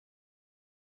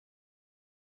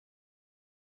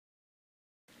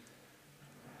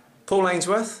Paul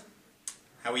Ainsworth,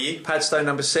 How are you? Padstone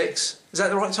number 6. Is that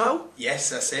the right title? Yes,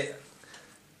 that's it.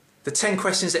 The 10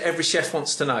 questions that every chef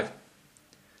wants to know.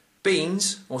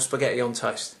 Beans or spaghetti on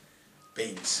toast?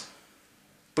 Beans.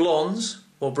 Blondes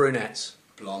or brunettes?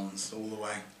 Blondes, all the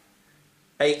way.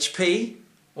 HP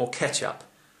or ketchup?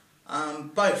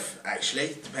 Both,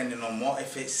 actually, depending on what.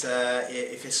 If it's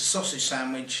a sausage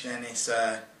sandwich, then it's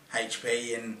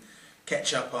HP, and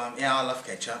ketchup. Yeah, I love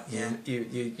ketchup. Yeah.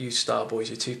 You star boys,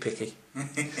 you're too picky.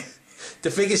 The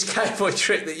biggest cowboy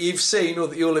trick that you've seen or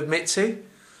that you'll admit to?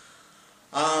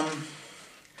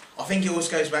 I think it always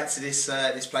goes back to this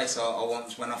place I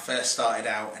once, when I first started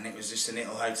out, and it was just a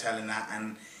little hotel and that,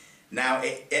 and now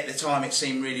at the time it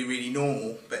seemed really, really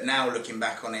normal, but now looking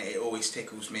back on it, it always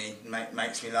tickles me,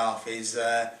 makes me laugh, is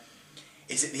that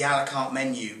the a la carte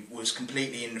menu was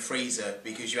completely in the freezer,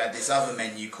 because you had this other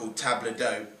menu called table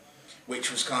d'hote,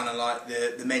 which was kind of like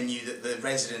the menu that the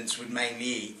residents would mainly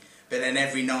eat. But then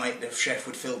every night the chef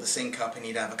would fill the sink up and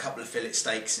he'd have a couple of fillet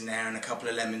steaks in there and a couple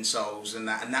of lemon soles and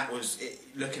that was it.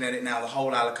 Looking at it now, the whole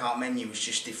a la carte menu was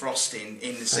just defrosting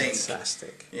in the sink.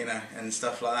 Fantastic. You know, and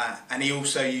stuff like that. And he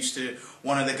also used to,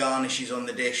 one of the garnishes on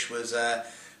the dish was,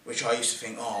 which I used to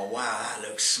think, oh wow, that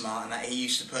looks smart, and that he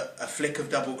used to put a flick of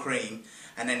double cream,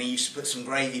 and then he used to put some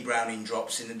gravy browning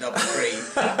drops in the double cream,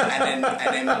 and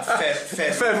then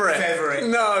feather it.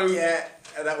 No. Yeah.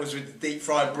 That was with the deep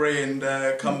fried brie and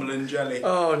Cumberland jelly.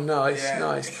 Oh, nice, yeah.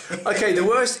 Nice. Okay, the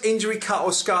worst injury, cut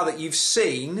or scar that you've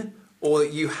seen or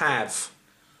that you have?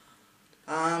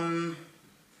 I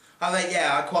think,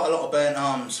 yeah, I had quite a lot of burnt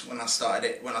arms when I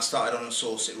started on the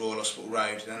sauce at Royal Hospital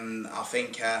Road, and I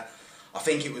think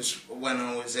it was when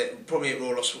I was probably at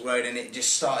Royal Hospital Road, and it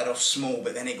just started off small,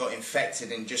 but then it got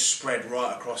infected and just spread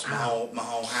right across my whole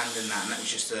hand and that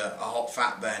was just a hot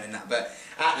fat burn and that. But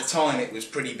at the time it was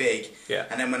pretty big. Yeah.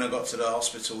 And then when I got to the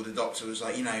hospital, the doctor was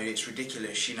like, you know, it's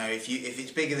ridiculous. You know, if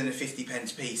it's bigger than a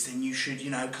 50p piece, then you should,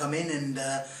 you know, come in and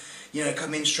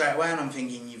come in straight away. And I'm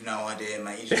thinking, you've no idea,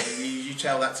 mate. You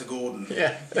tell that to Gordon.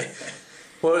 Yeah.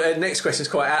 Well, next question is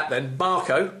quite apt then.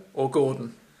 Marco or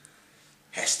Gordon?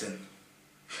 Heston.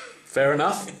 Fair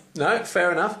enough. No,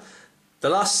 fair enough. The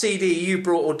last CD you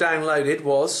brought or downloaded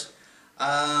was?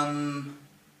 I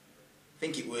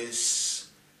think it was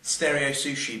Stereo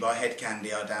Sushi by Head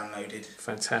Candy I downloaded.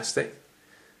 Fantastic.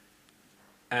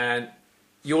 And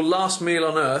your last meal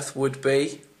on earth would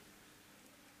be?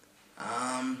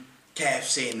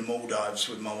 KFC in the Maldives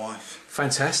with my wife.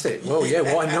 Fantastic. Well, yeah,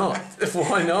 why not?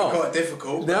 Why not? Quite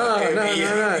difficult. No.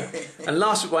 And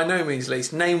last but by no means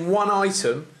least, name one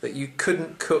item that you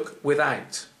couldn't cook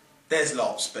without. There's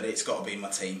lots, but it's got to be my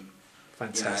team.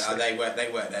 Fantastic. You know,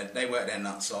 they work their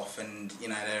nuts off, and you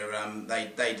know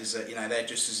they deserve. You know, they're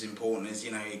just as important as,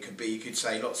 you know, it could be. You could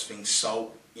say lots of things,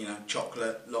 salt, you know,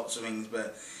 chocolate, lots of things,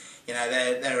 but you know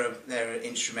they're an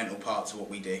instrumental part to what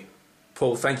we do.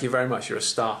 Paul, thank you very much. You're a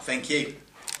star. Thank you.